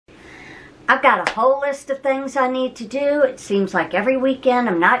I've got a whole list of things I need to do. It seems like every weekend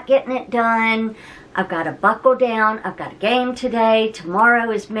I'm not getting it done. I've got to buckle down. I've got a game today.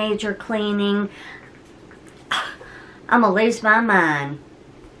 Tomorrow is major cleaning. I'm going to lose my mind.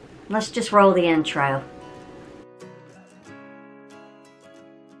 Let's just roll the intro.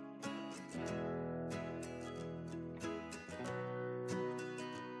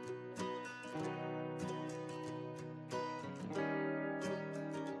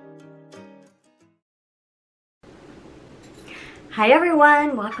 Hi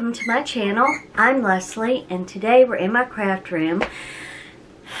everyone, welcome to my channel. I'm Leslie and today we're in my craft room.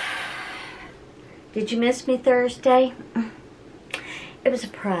 Did you miss me Thursday? It was a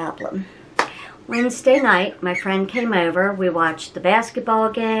problem. Wednesday night, my friend came over. We watched the basketball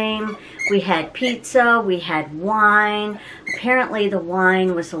game. We had pizza. We had wine. Apparently the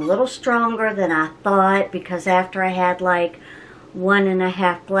wine was a little stronger than I thought because after I had like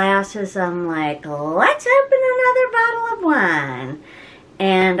 1.5 glasses, I'm like, let's open another bottle of wine.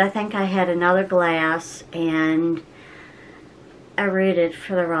 And I think I had another glass and I rooted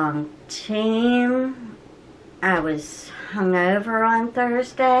for the wrong team. I was hungover on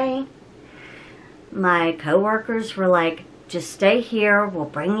Thursday. My coworkers were like, just stay here, we'll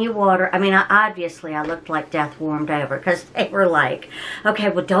bring you water. I mean, obviously I looked like death warmed over because they were like, okay,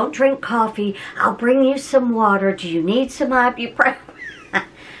 well don't drink coffee, I'll bring you some water. Do you need some ibuprofen?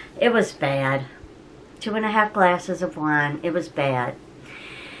 It was bad. 2.5 glasses of wine. It was bad.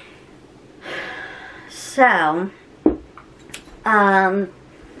 So,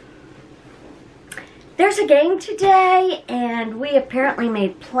 there's a game today, and we apparently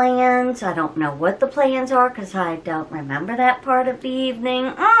made plans. I don't know what the plans are because I don't remember that part of the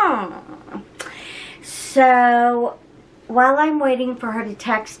evening. So, while I'm waiting for her to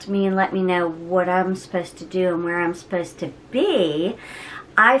text me and let me know what I'm supposed to do and where I'm supposed to be,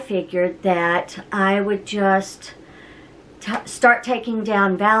 I figured that I would just start taking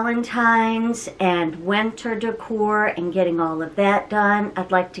down Valentine's and winter decor and getting all of that done.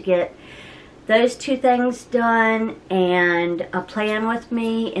 I'd like to get those two things done and a plan with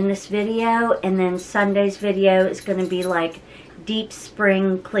me in this video, and then Sunday's video is going to be like deep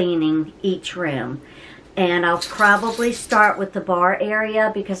spring cleaning each room. And I'll probably start with the bar area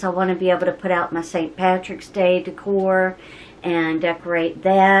because I want to be able to put out my St. Patrick's Day decor and decorate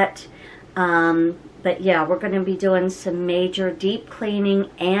that. But yeah, we're going to be doing some major deep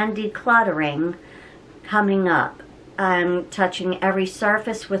cleaning and decluttering coming up. I'm touching every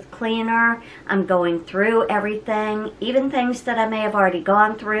surface with cleaner. I'm going through everything, even things that I may have already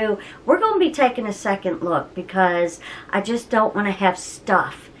gone through. We're going to be taking a second look because I just don't want to have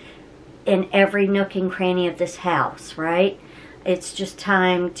stuff in every nook and cranny of this house, right? It's just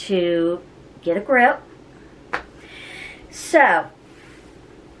time to get a grip. So,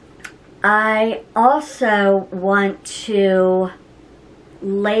 I also want to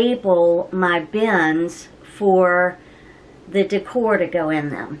label my bins for the decor to go in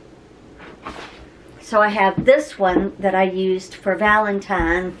them. So I have this one that I used for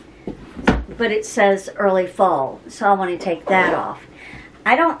Valentine, but it says early fall, so I want to take that off.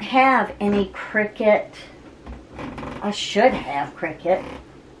 I don't have any Cricut. I should have Cricut.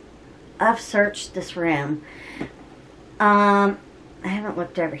 I've searched this room. I haven't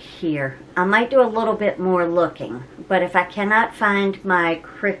looked over here. I might do a little bit more looking, but if I cannot find my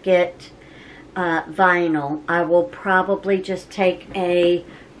Cricut vinyl, I will probably just take a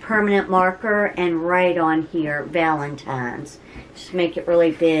permanent marker and write on here Valentine's. Just make it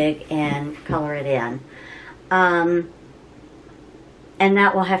really big and color it in. And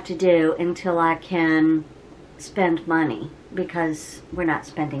that will have to do until I can spend money, because we're not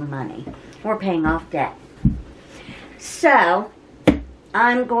spending money. We're paying off debt. So,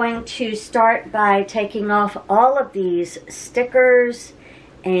 I'm going to start by taking off all of these stickers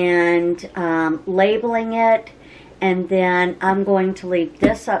and labeling it, and then I'm going to leave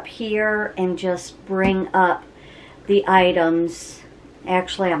this up here and just bring up the items.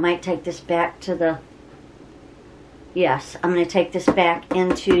 Actually, I might take this back to the, yes, I'm going to take this back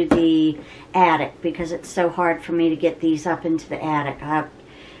into the attic because it's so hard for me to get these up into the attic.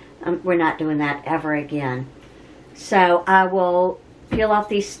 We're not doing that ever again. So I will peel off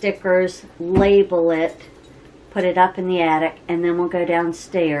these stickers, label it, put it up in the attic, and then we'll go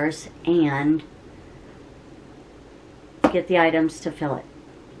downstairs and get the items to fill it.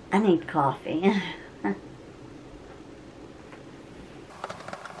 I need coffee.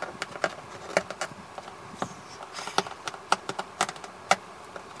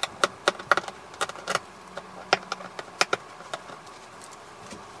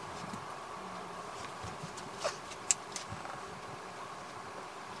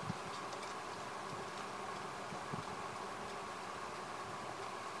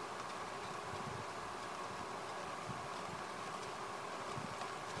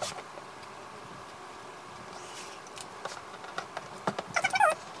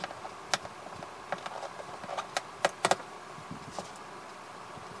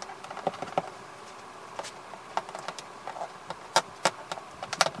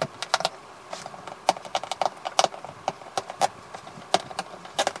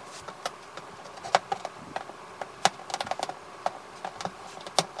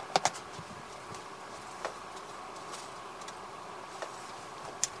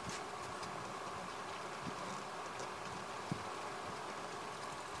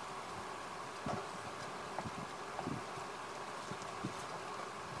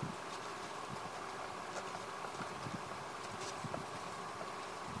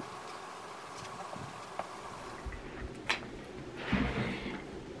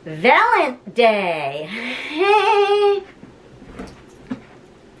 Valentine's Day. Hey.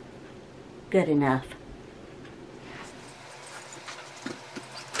 Good enough.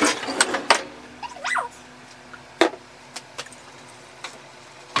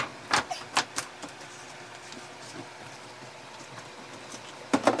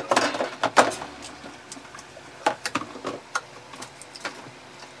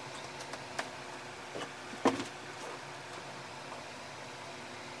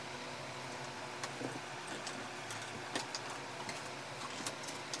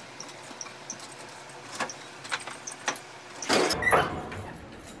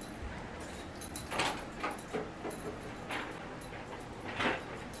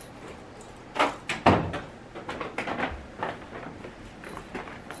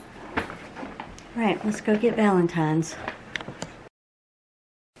 Right, let's go get Valentine's.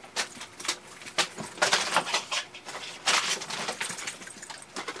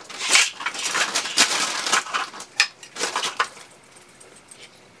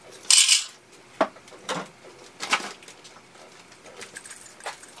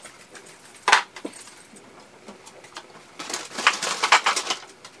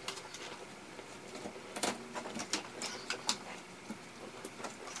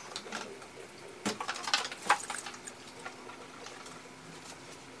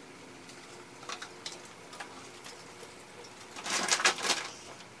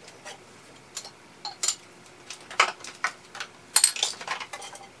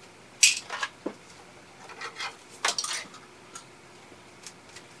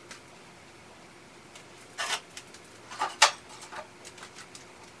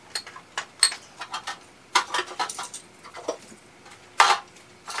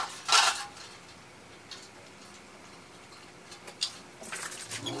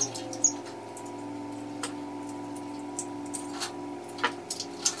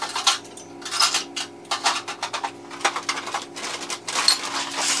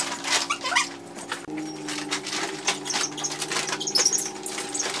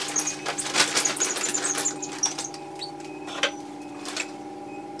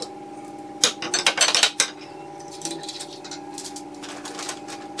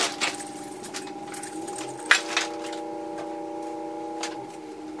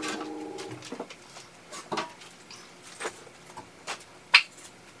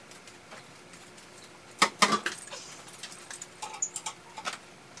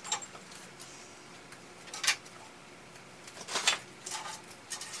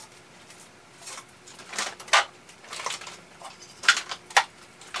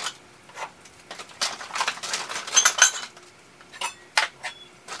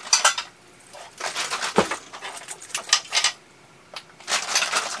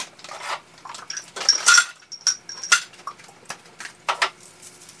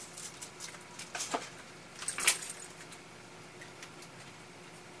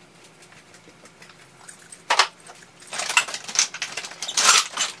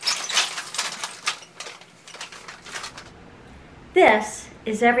 This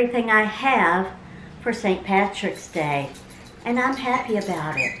is everything I have for St. Patrick's Day, and I'm happy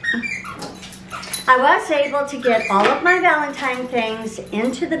about it. I was able to get all of my Valentine things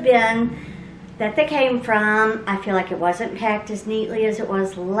into the bin that they came from. I feel like it wasn't packed as neatly as it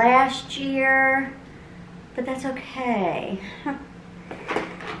was last year, but that's okay.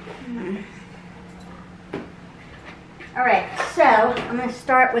 Alright, so I'm going to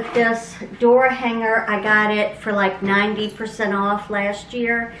start with this door hanger. I got it for like 90% off last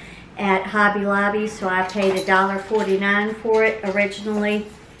year at Hobby Lobby, so I paid $1.49 for it originally.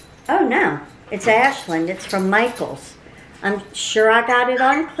 Oh no, it's Ashland. It's from Michaels. I'm sure I got it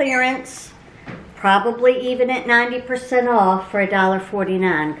on clearance, probably even at 90% off for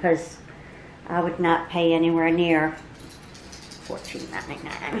 $1.49, because I would not pay anywhere near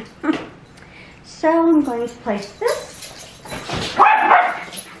 $14.99. So I'm going to place this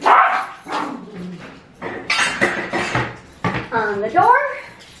on the door.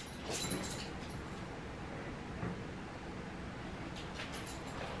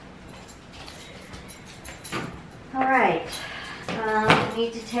 All right, I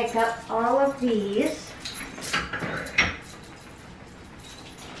need to take up all of these.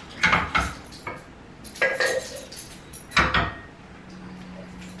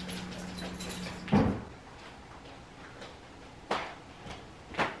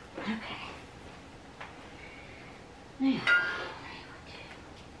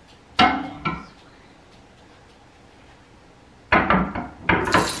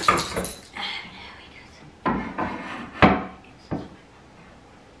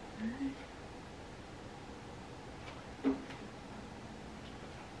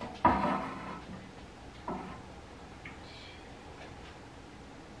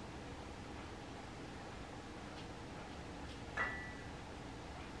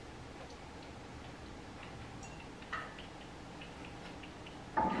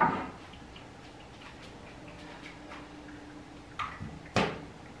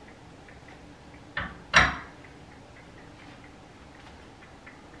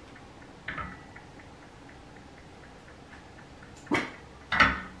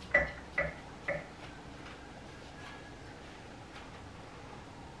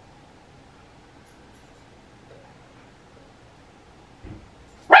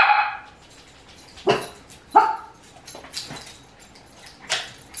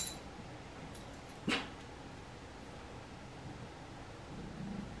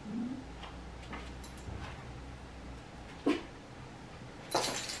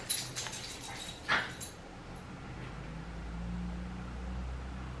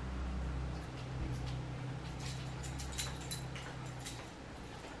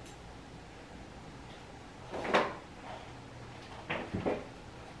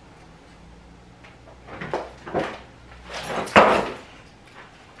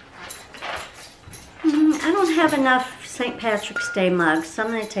 have enough St. Patrick's Day mugs, so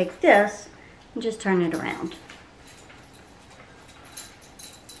I'm going to take this and just turn it around.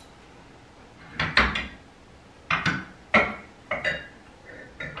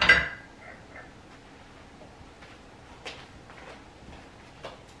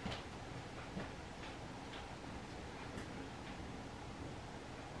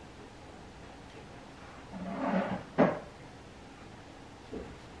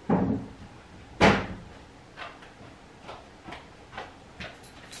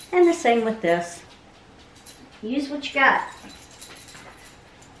 And the same with this. Use what you got.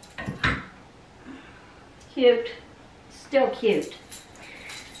 Cute. Still cute.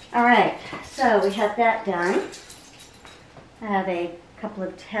 Alright, so we have that done. I have a couple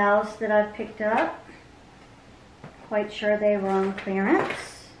of towels that I've picked up. Quite sure they were on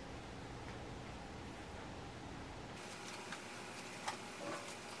clearance.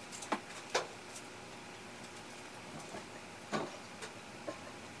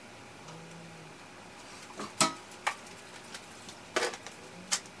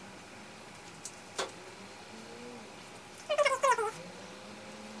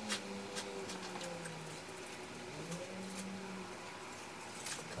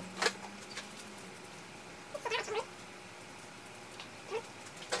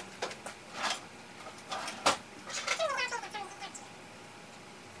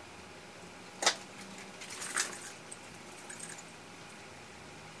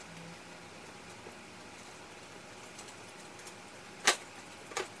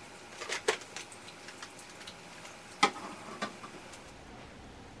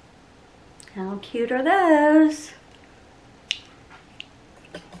 How cute are those?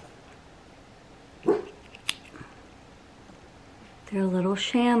 They're little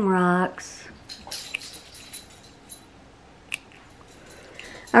shamrocks.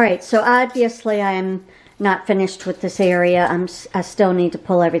 Alright, so obviously I'm not finished with this area. I still need to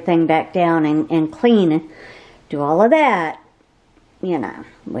pull everything back down and clean and do all of that. You know,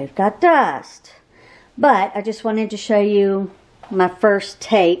 we've got dust. But I just wanted to show you my first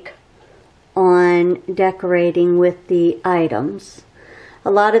take on decorating with the items. A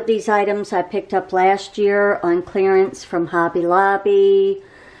lot of these items I picked up last year on clearance from Hobby Lobby,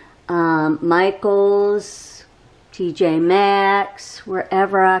 Michaels, TJ Maxx,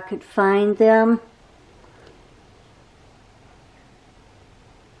 wherever I could find them.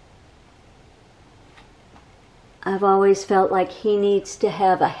 I've always felt like he needs to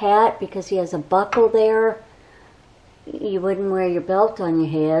have a hat because he has a buckle there. You wouldn't wear your belt on your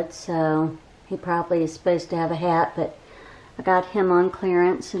head, so he probably is supposed to have a hat, but I got him on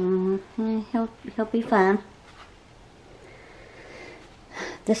clearance and he'll be fine.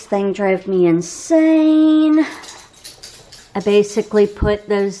 This thing drove me insane. I basically put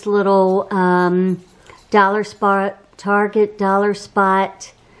those little Target Dollar Spot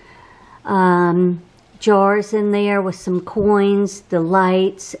jars in there with some coins, the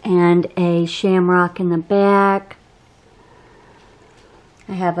lights, and a shamrock in the back.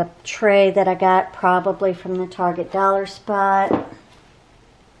 I have a tray that I got probably from the Target Dollar Spot.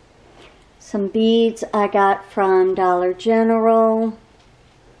 Some beads I got from Dollar General.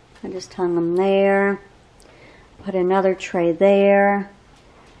 I just hung them there. Put another tray there.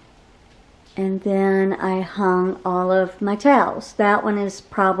 And then I hung all of my towels. That one is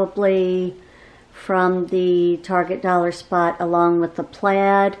probably from the Target Dollar Spot along with the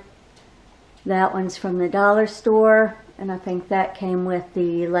plaid. That one's from the dollar store. And I think that came with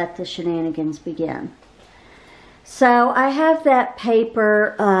the Let the Shenanigans Begin. So I have that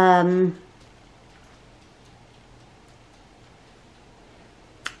paper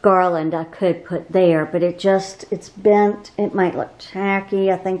garland I could put there, but it's bent. It might look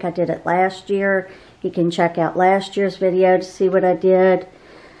tacky. I think I did it last year. You can check out last year's video to see what I did.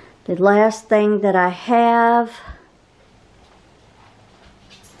 The last thing that I have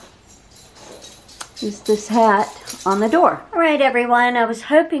is this hat on the door. Alright everyone, I was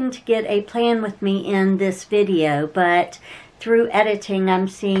hoping to get a plan with me in this video, but through editing I'm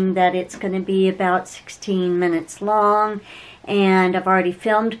seeing that it's going to be about 16 minutes long, and I've already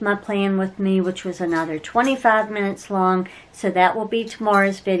filmed my plan with me, which was another 25 minutes long, so that will be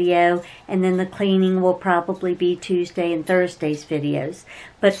tomorrow's video, and then the cleaning will probably be Tuesday and Thursday's videos.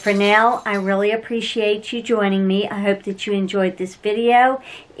 But for now, I really appreciate you joining me. I hope that you enjoyed this video.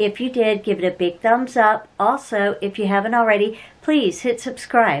 If you did, give it a big thumbs up. Also, if you haven't already, please hit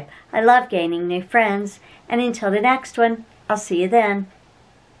subscribe. I love gaining new friends. And until the next one, I'll see you then.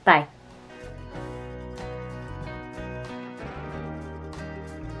 Bye.